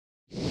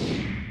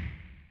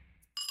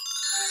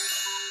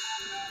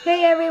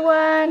Hey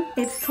everyone,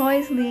 it's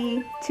Toys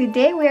Lee.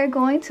 Today we are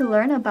going to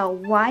learn about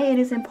why it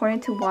is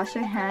important to wash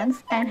your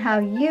hands and how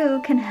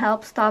you can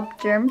help stop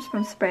germs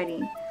from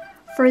spreading.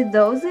 For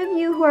those of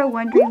you who are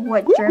wondering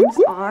what germs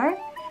are,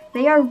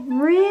 they are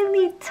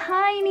really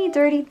tiny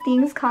dirty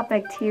things called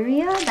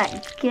bacteria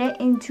that get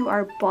into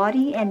our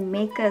body and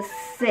make us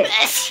sick.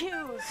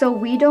 So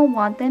we don't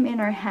want them in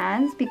our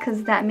hands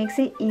because that makes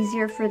it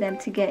easier for them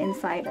to get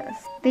inside us.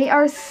 They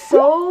are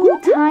so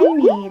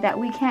tiny that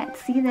we can't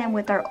see them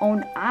with our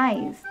own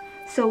eyes.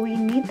 So we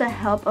need the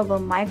help of a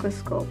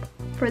microscope.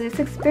 For this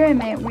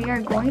experiment, we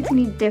are going to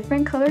need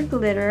different colored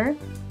glitter,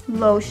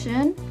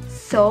 lotion,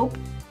 soap,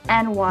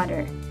 and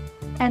water.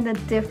 And the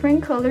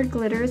different colored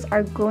glitters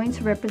are going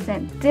to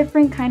represent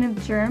different kind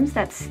of germs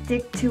that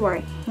stick to our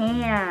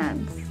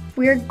hands.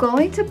 We're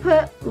going to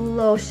put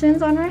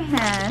lotions on our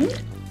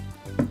hand.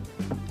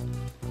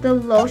 The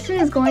lotion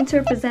is going to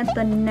represent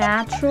the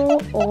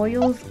natural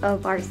oils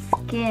of our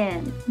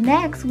skin.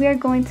 Next, we are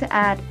going to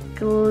add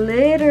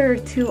glitter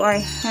to our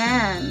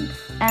hands.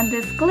 And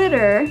this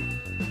glitter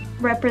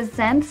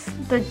represents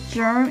the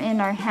germ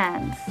in our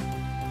hands.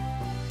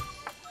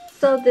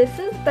 So this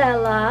is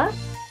Bella.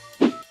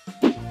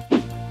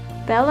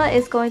 Bella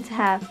is going to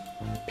have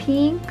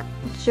pink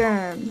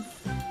germs.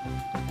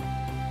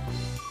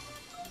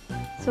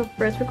 So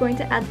first we're going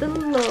to add the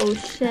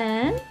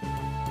lotion.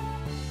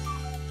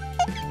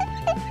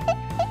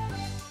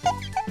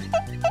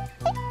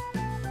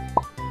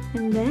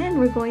 And then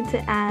we're going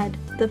to add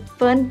the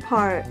fun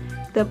part,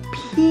 the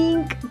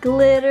pink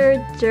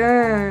glitter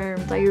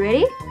germs. Are you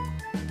ready?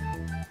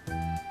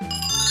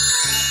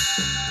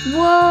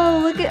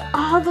 Whoa, look at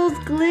all those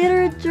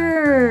glitter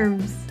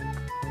germs.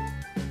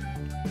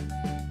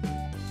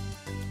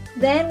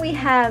 Then we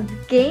have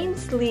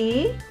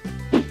Gamesley.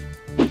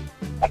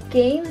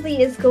 Gamesley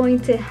is going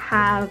to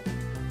have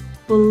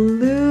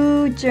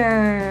blue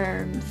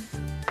germs.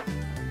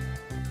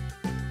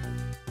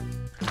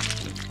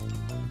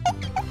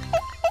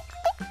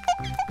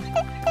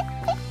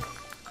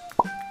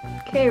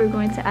 Okay, we're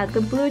going to add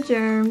the blue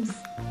germs.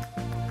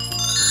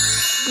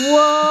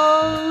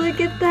 Whoa, look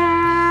at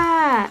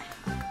that!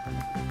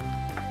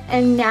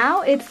 And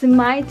now it's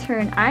my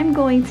turn. I'm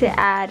going to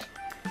add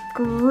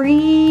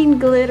green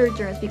glitter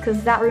germs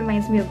because that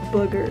reminds me of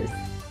boogers.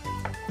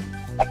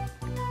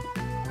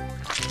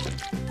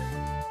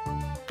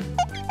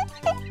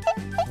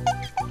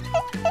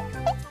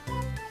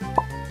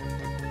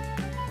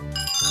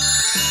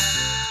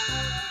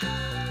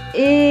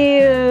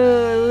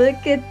 Ew,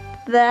 look at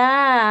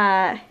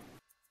that.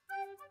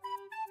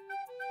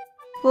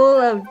 Full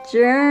of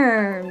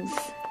germs.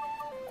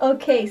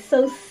 Okay,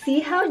 so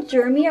see how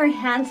germy our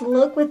hands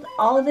look with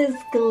all this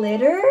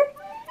glitter?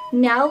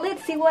 Now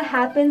let's see what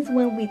happens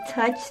when we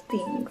touch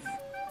things.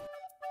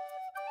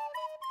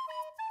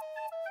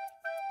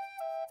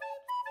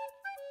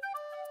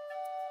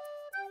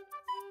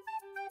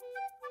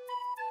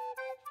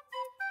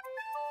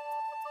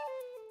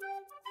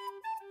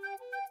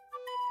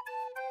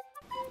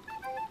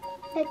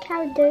 Look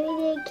how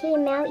dirty it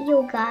came out,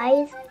 you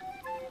guys.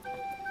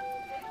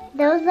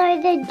 Those are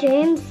the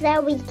germs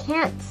that we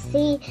can't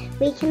see.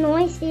 We can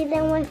only see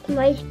them with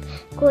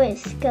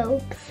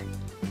microscopes.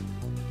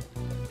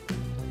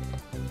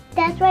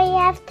 That's why you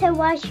have to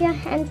wash your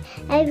hands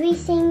every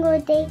single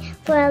day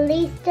for at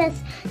least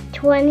just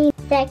 20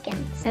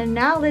 seconds. And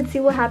now let's see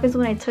what happens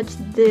when I touch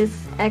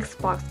this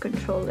Xbox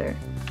controller.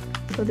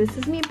 So this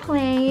is me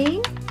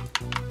playing.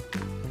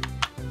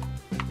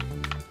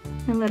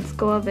 And let's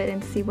go of it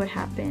and see what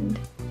happened.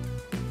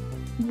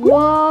 Whoa!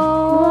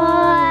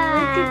 Wow.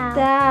 Look at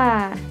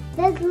that!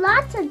 There's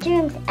lots of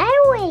germs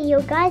everywhere,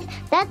 you guys.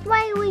 That's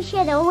why we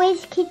should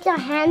always keep our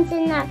hands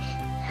and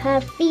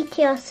our feet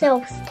to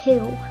ourselves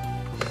too.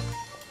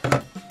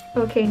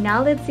 Okay,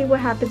 now let's see what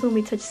happens when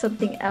we touch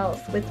something else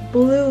with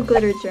blue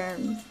glitter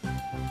germs.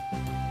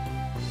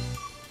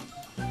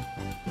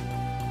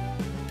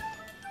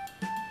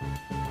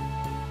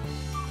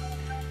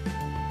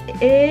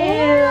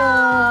 Ew!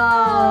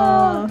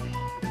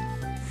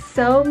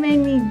 So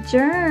many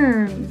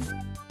germs.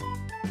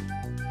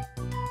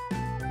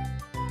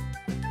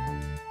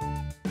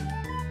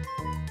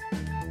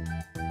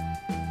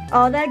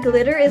 All that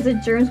glitter is the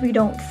germs we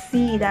don't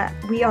see that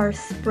we are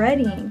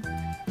spreading.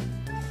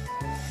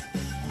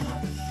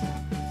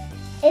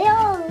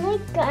 Ew,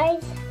 look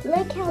guys,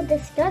 look how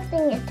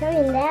disgusting it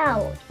turned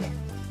out.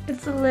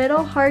 It's a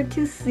little hard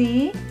to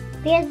see.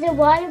 Because the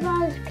water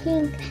bottle is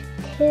pink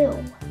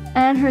too.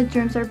 And her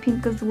germs are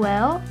pink as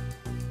well.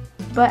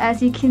 But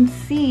as you can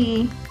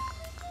see,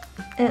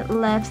 it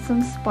left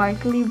some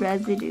sparkly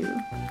residue.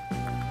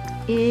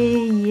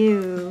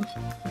 Ew.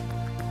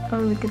 Oh,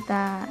 look at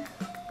that.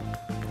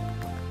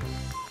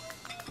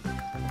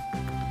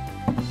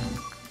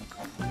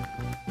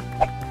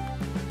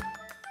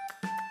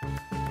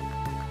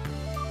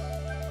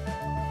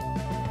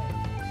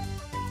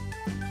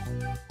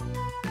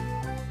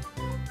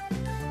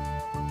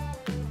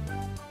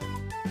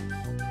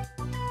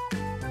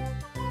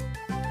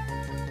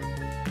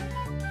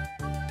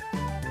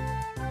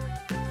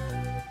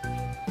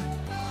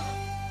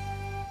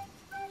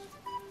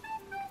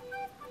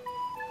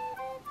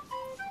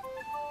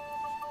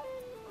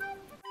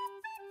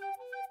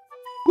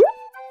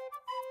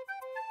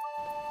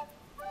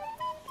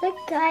 Look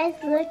guys,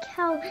 look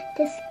how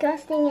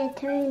disgusting it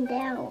turned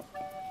out.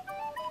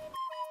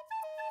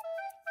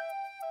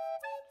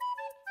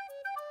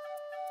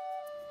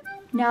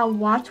 Now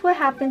watch what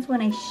happens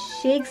when I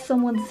shake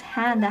someone's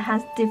hand that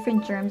has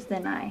different germs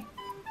than I.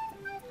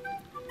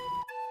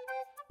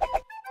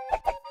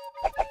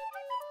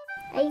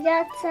 I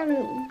got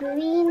some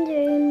green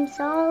germs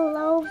all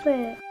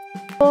over.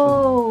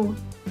 Oh,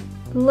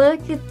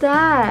 look at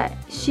that.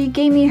 She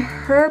gave me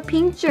her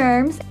pink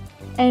germs.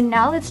 And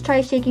now let's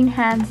try shaking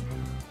hands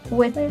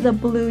with the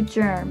blue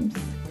germs.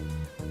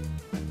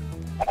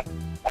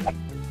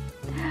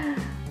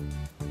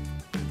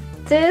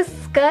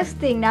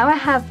 Disgusting. Now I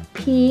have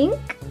pink,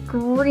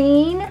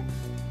 green,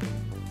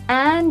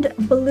 and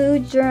blue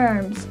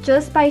germs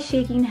just by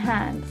shaking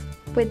hands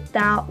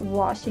without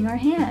washing our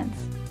hands.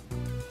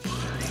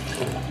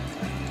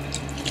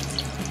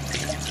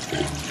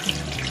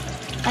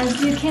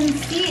 As you can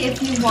see,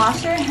 if you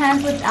wash your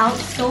hands without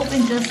soap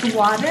and just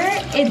water,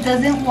 it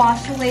doesn't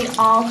wash away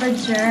all the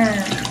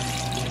germs.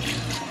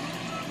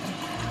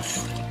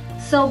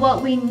 So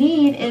what we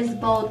need is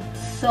both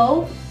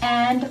soap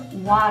and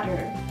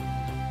water.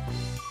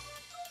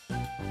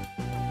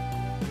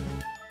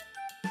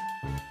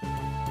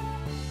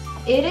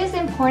 It is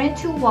important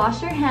to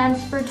wash your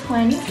hands for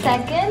 20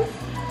 seconds,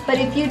 but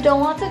if you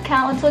don't want to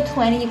count until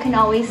 20, you can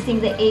always sing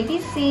the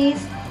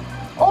ABCs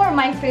or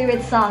my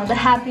favorite song, the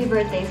Happy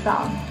Birthday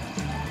song.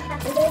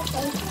 Happy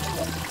birthday,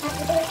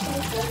 happy birthday,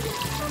 happy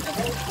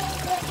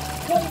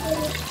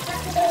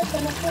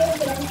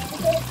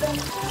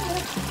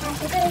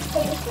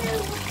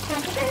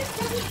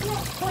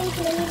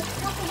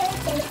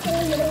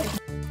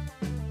birthday.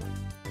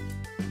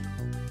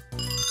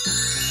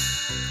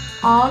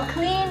 All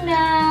clean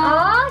now.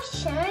 All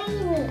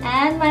shiny.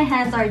 And my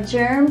hands are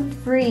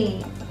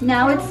germ-free.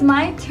 Now it's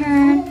my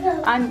turn.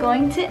 I'm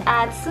going to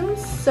add some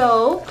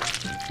soap.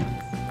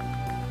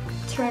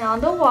 Turn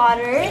on the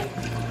water.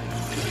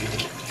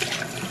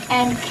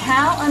 And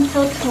count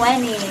until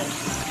 20.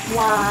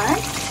 1,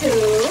 2,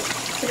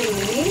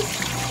 3,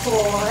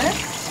 4,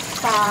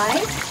 5,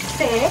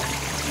 6,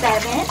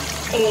 7,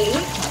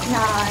 8,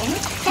 9,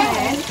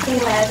 10,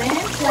 11,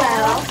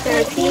 12,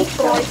 13,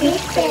 14,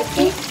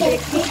 15,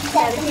 16,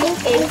 17,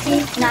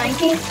 18,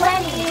 19,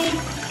 20.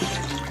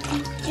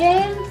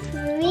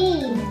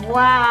 Germ-free.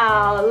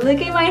 Wow, look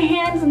at my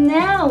hands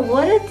now.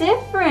 What a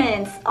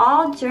difference.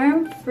 All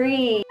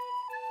germ-free.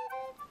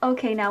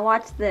 Okay, now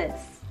watch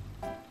this.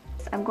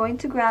 I'm going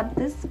to grab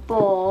this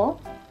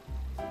bowl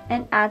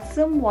and add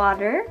some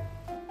water.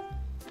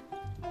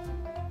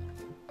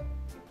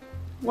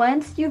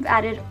 Once you've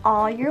added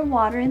all your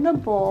water in the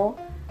bowl,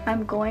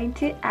 I'm going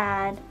to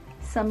add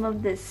some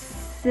of this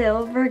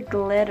silver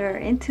glitter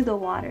into the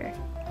water.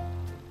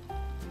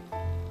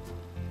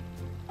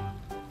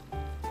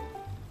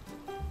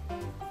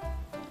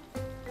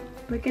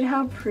 Look at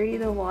how pretty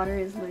the water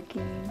is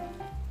looking.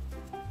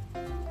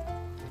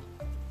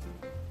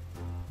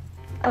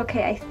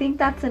 Okay, I think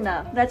that's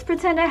enough. Let's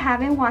pretend I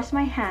haven't washed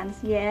my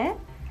hands yet.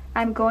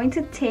 I'm going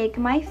to take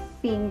my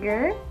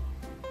finger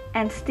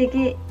and stick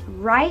it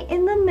right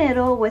in the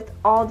middle with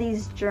all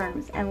these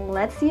germs, and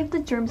let's see if the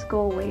germs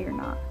go away or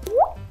not.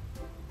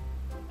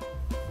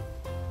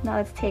 Now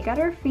let's take out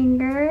our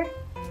finger.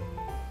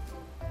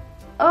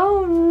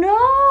 Oh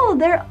no,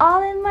 they're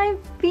all in my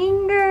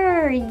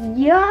finger.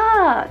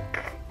 Yuck.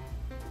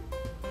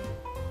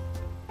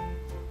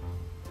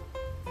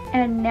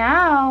 And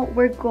now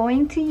we're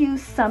going to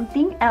use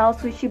something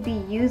else we should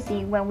be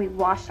using when we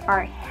wash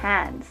our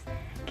hands.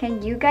 Can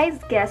you guys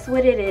guess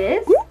what it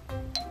is?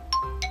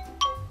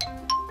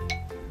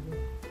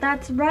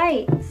 That's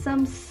right,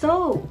 some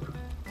soap.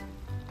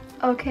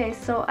 Okay,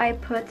 so I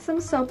put some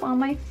soap on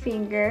my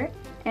finger,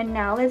 and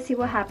now let's see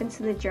what happens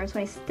to the germs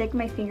when I stick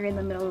my finger in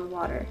the middle of the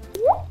water.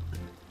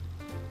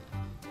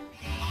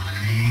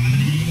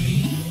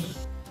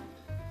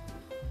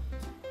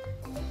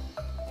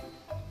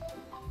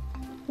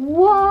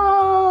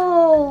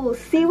 Whoa!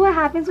 See what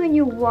happens when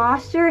you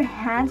wash your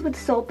hands with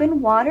soap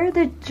and water?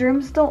 The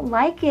germs don't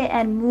like it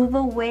and move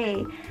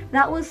away.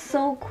 That was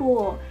so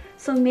cool.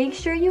 So make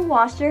sure you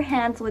wash your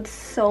hands with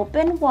soap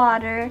and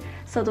water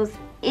so those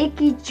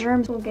icky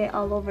germs will get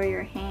all over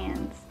your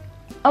hands.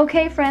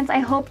 Okay friends, I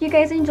hope you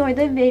guys enjoyed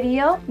the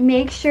video.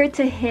 Make sure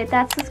to hit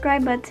that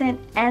subscribe button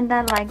and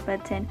that like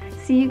button.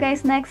 See you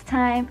guys next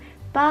time.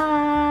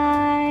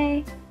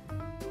 Bye!